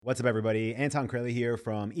What's up, everybody? Anton Crowley here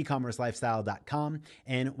from ecommercelifestyle.com,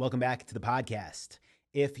 and welcome back to the podcast.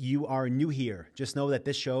 If you are new here, just know that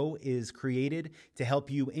this show is created to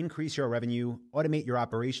help you increase your revenue, automate your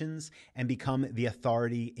operations, and become the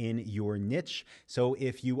authority in your niche. So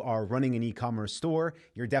if you are running an e-commerce store,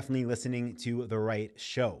 you're definitely listening to the right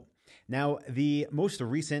show. Now, the most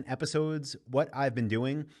recent episodes, what I've been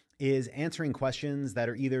doing is answering questions that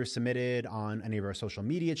are either submitted on any of our social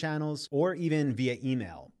media channels or even via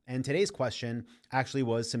email. And today's question actually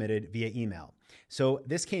was submitted via email. So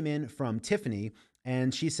this came in from Tiffany,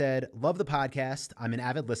 and she said, "Love the podcast. I'm an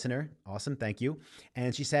avid listener." Awesome. Thank you.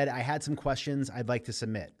 And she said, "I had some questions I'd like to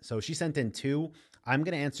submit." So she sent in two. I'm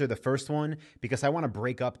going to answer the first one because I want to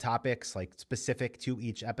break up topics like specific to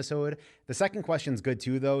each episode. The second question's good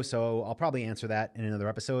too, though, so I'll probably answer that in another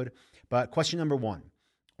episode. But question number one.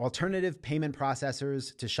 Alternative payment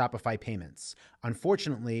processors to Shopify payments.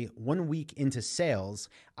 Unfortunately, 1 week into sales,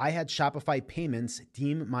 I had Shopify payments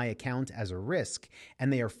deem my account as a risk,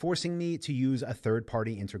 and they are forcing me to use a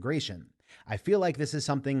third-party integration. I feel like this is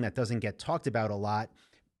something that doesn't get talked about a lot,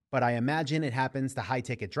 but I imagine it happens to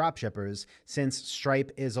high-ticket dropshippers since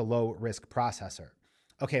Stripe is a low-risk processor.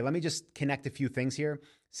 Okay, let me just connect a few things here.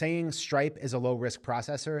 Saying Stripe is a low-risk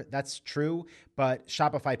processor, that's true, but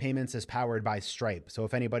Shopify Payments is powered by Stripe. So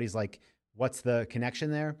if anybody's like, what's the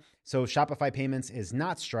connection there? So Shopify Payments is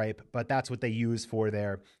not Stripe, but that's what they use for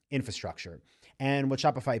their infrastructure. And what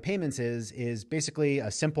Shopify Payments is basically a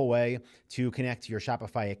simple way to connect your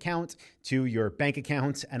Shopify account to your bank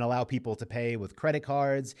account and allow people to pay with credit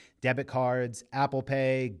cards, debit cards, Apple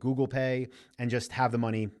Pay, Google Pay, and just have the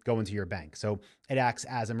money go into your bank. So it acts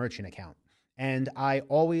as a merchant account. And I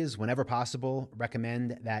always, whenever possible,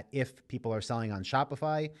 recommend that if people are selling on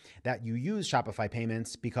Shopify, that you use Shopify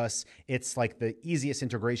Payments because it's like the easiest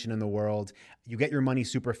integration in the world. You get your money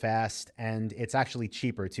super fast, and it's actually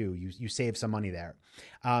cheaper too. You save some money there.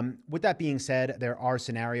 With that being said, there are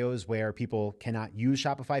scenarios where people cannot use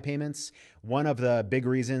Shopify Payments. One of the big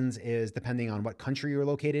reasons is depending on what country you're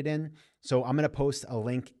located in. So I'm going to post a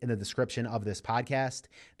link in the description of this podcast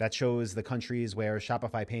that shows the countries where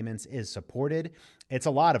Shopify Payments is supported. It's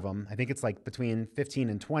a lot of them. I think it's like between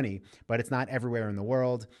 15 and 20, but it's not everywhere in the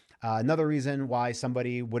world. Another reason why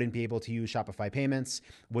somebody wouldn't be able to use Shopify Payments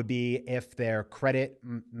would be if their credit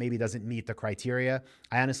maybe doesn't meet the criteria.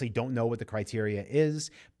 I honestly don't know what the criteria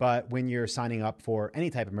is, but when you're signing up for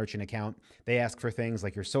any type of merchant account, they ask for things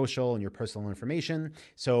like your social and your personal information.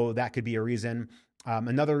 So that could be a reason.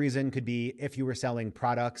 Another reason could be if you were selling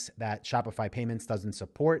products that Shopify Payments doesn't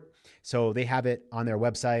support. So they have it on their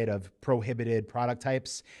website of prohibited product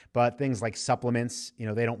types, but things like supplements,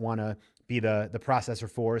 they don't want to be the processor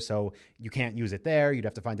for, so you can't use it there. You'd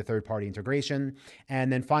have to find a third-party integration. And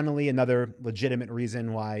then finally, another legitimate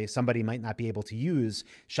reason why somebody might not be able to use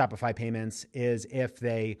Shopify Payments is if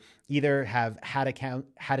they either have had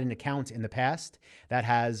an account in the past that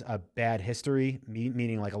has a bad history,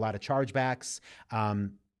 meaning like a lot of chargebacks,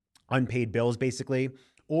 unpaid bills basically,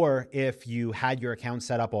 or if you had your account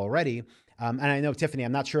set up already. And I know, Tiffany,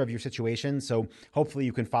 I'm not sure of your situation, so hopefully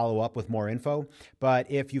you can follow up with more info. But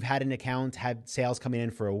if you've had an account, had sales coming in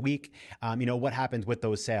for a week, what happened with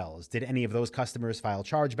those sales? Did any of those customers file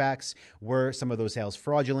chargebacks? Were some of those sales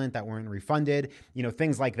fraudulent that weren't refunded?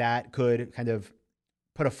 Things like that could kind of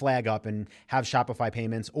put a flag up and have Shopify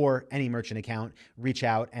Payments or any merchant account reach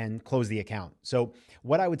out and close the account. So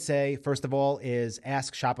what I would say, first of all, is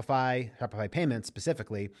ask Shopify Payments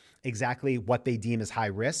specifically, exactly what they deem as high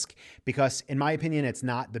risk, because in my opinion, it's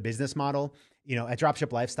not the business model. At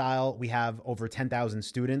Dropship Lifestyle, we have over 10,000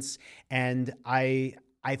 students, and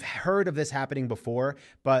I've heard of this happening before,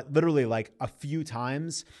 but literally like a few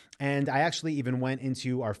times. And I actually even went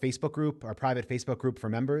into our Facebook group, our private Facebook group for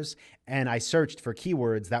members, and I searched for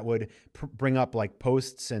keywords that would bring up like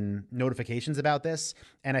posts and notifications about this.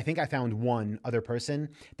 And I think I found one other person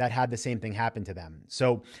that had the same thing happen to them.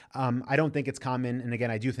 So I don't think it's common. And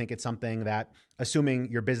again, I do think it's something that,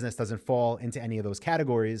 assuming your business doesn't fall into any of those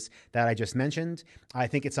categories that I just mentioned, I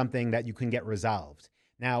think it's something that you can get resolved.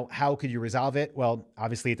 Now, how could you resolve it? Well,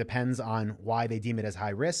 obviously it depends on why they deem it as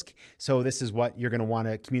high risk. So this is what you're going to want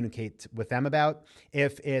to communicate with them about.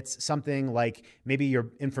 If it's something like maybe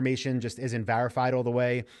your information just isn't verified all the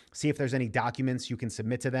way, see if there's any documents you can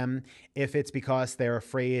submit to them. If it's because they're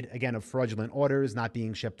afraid, again, of fraudulent orders not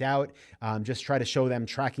being shipped out, just try to show them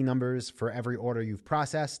tracking numbers for every order you've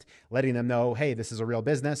processed, letting them know, hey, this is a real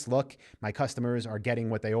business. Look, my customers are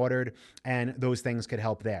getting what they ordered, and those things could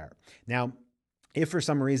help there. Now, If for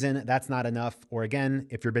some reason that's not enough, or again,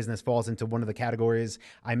 if your business falls into one of the categories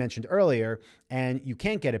I mentioned earlier and you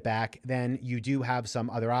can't get it back, then you do have some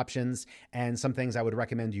other options and some things I would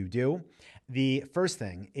recommend you do. The first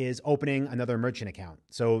thing is opening another merchant account.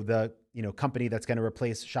 So the company that's going to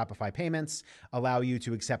replace Shopify payments allow you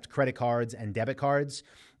to accept credit cards and debit cards.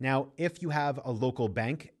 Now, if you have a local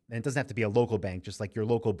bank, and it doesn't have to be a local bank, just like your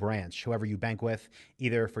local branch, whoever you bank with,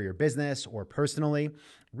 either for your business or personally,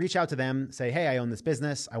 reach out to them, say, hey, I own this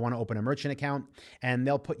business. I want to open a merchant account, and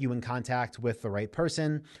they'll put you in contact with the right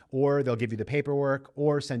person, or they'll give you the paperwork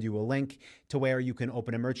or send you a link to where you can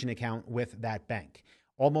open a merchant account with that bank.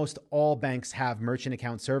 Almost all banks have merchant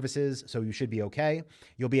account services, so you should be okay.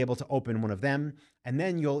 You'll be able to open one of them, and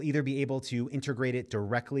then you'll either be able to integrate it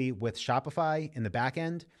directly with Shopify in the back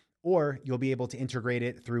end, or you'll be able to integrate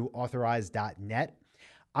it through authorize.net.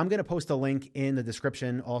 I'm going to post a link in the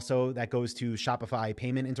description also that goes to Shopify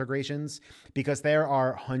payment integrations, because there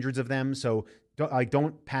are hundreds of them. So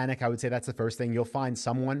don't panic. I would say that's the first thing. You'll find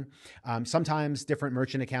someone. Sometimes different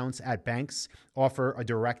merchant accounts at banks offer a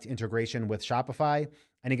direct integration with Shopify.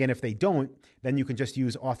 And again, if they don't, then you can just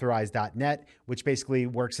use authorize.net, which basically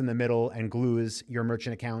works in the middle and glues your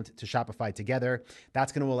merchant account to Shopify together.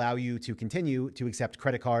 That's going to allow you to continue to accept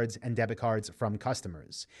credit cards and debit cards from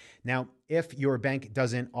customers. Now, if your bank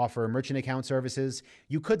doesn't offer merchant account services,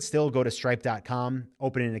 you could still go to stripe.com,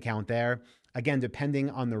 open an account there. Again,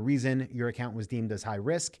 depending on the reason your account was deemed as high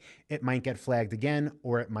risk, it might get flagged again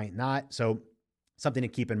or it might not. So something to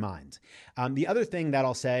keep in mind. The other thing that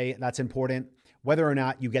I'll say that's important, whether or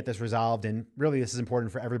not you get this resolved, and really this is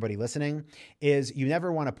important for everybody listening, is you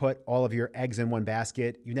never want to put all of your eggs in one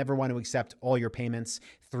basket. You never want to accept all your payments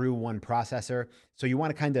through one processor. So you want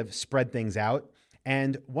to kind of spread things out.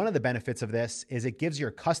 And one of the benefits of this is it gives your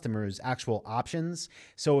customers actual options.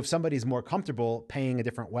 So if somebody's more comfortable paying a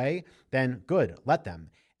different way, then good, let them.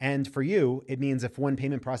 And for you, it means if one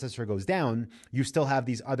payment processor goes down, you still have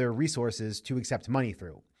these other resources to accept money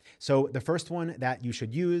through. So the first one that you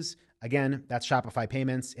should use, again, that's Shopify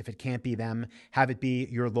payments. If it can't be them, have it be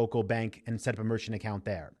your local bank and set up a merchant account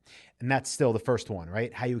there. And that's still the first one,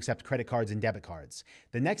 right? How you accept credit cards and debit cards.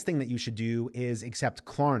 The next thing that you should do is accept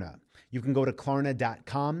Klarna. You can go to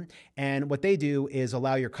klarna.com, and what they do is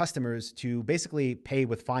allow your customers to basically pay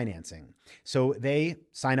with financing. So they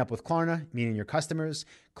sign up with Klarna, meaning your customers.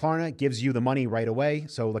 Klarna gives you the money right away,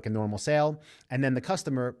 so like a normal sale, and then the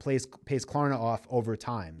customer pays Klarna off over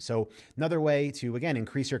time. So another way to, again,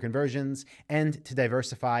 increase your conversions and to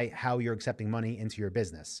diversify how you're accepting money into your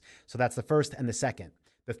business. So that's the first and the second.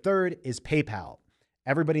 The third is PayPal.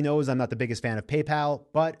 Everybody knows I'm not the biggest fan of PayPal,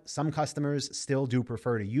 but some customers still do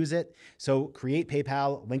prefer to use it. So create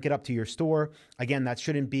PayPal, link it up to your store. Again, that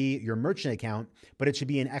shouldn't be your merchant account, but it should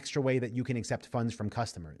be an extra way that you can accept funds from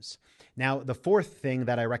customers. Now, the fourth thing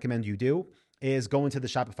that I recommend you do is go into the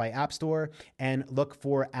Shopify App Store and look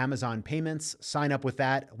for Amazon payments, sign up with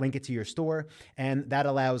that, link it to your store, and that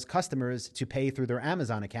allows customers to pay through their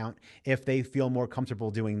Amazon account if they feel more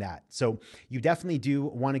comfortable doing that. So you definitely do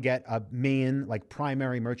want to get a main, like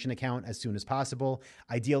primary merchant account as soon as possible.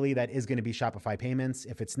 Ideally, that is going to be Shopify payments.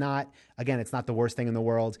 If it's not, again, it's not the worst thing in the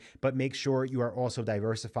world, but make sure you are also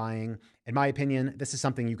diversifying. In my opinion, this is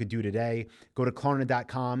something you could do today. Go to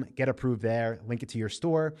klarna.com, get approved there, link it to your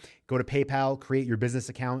store. Go to PayPal, create your business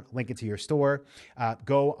account, link it to your store.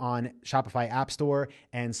 Go on Shopify App Store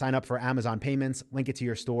and sign up for Amazon payments, link it to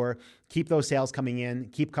your store. Keep those sales coming in,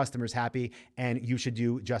 keep customers happy, and you should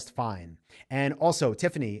do just fine. And also,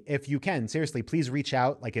 Tiffany, if you can, seriously, please reach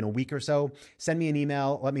out like in a week or so. Send me an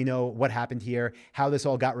email. Let me know what happened here, how this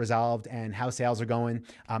all got resolved, and how sales are going.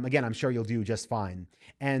 Again, I'm sure you'll do just fine.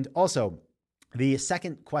 And also, the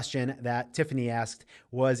second question that Tiffany asked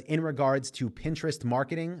was in regards to Pinterest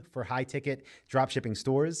marketing for high-ticket dropshipping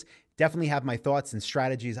stores. Definitely have my thoughts and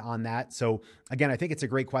strategies on that. So again, I think it's a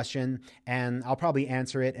great question, and I'll probably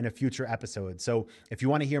answer it in a future episode. So if you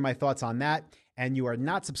want to hear my thoughts on that and you are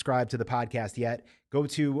not subscribed to the podcast yet, go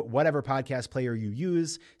to whatever podcast player you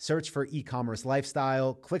use, search for e-commerce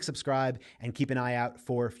lifestyle, click subscribe, and keep an eye out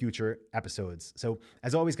for future episodes. So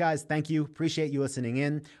as always, guys, thank you. Appreciate you listening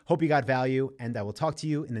in. Hope you got value, and I will talk to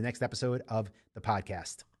you in the next episode of the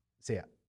podcast. See ya.